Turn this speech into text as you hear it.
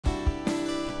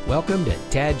Welcome to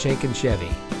Tad Jenkins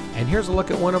Chevy, and here's a look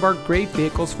at one of our great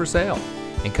vehicles for sale.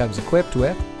 It comes equipped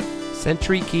with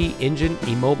Sentry Key Engine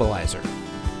Immobilizer,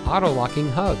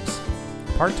 auto-locking hubs,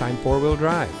 part-time four-wheel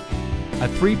drive, a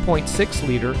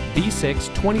 3.6-liter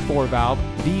V6 24-valve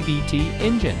VVT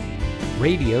engine,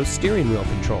 radio steering wheel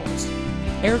controls,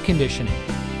 air conditioning,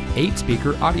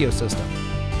 8-speaker audio system,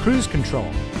 cruise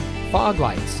control, fog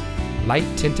lights, light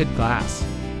tinted glass,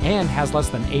 and has less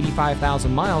than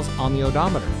 85,000 miles on the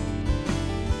odometer.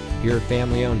 Here at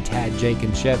family-owned Tad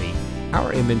Jenkins Chevy,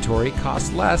 our inventory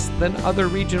costs less than other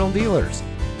regional dealers,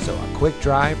 so a quick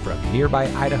drive from nearby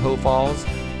Idaho Falls,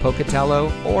 Pcatello,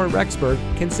 or Rexburg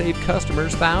can save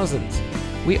customers thousands.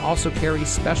 We also carry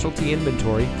specialty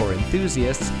inventory for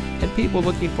enthusiasts and people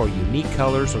looking for unique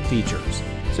colors or features,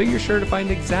 so you're sure to find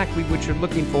exactly what you're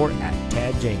looking for at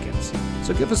Tad Jenkins.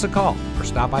 So give us a call or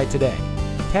stop by today.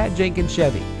 Tad Jenkins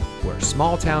Chevy, where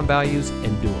small town values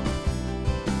endure.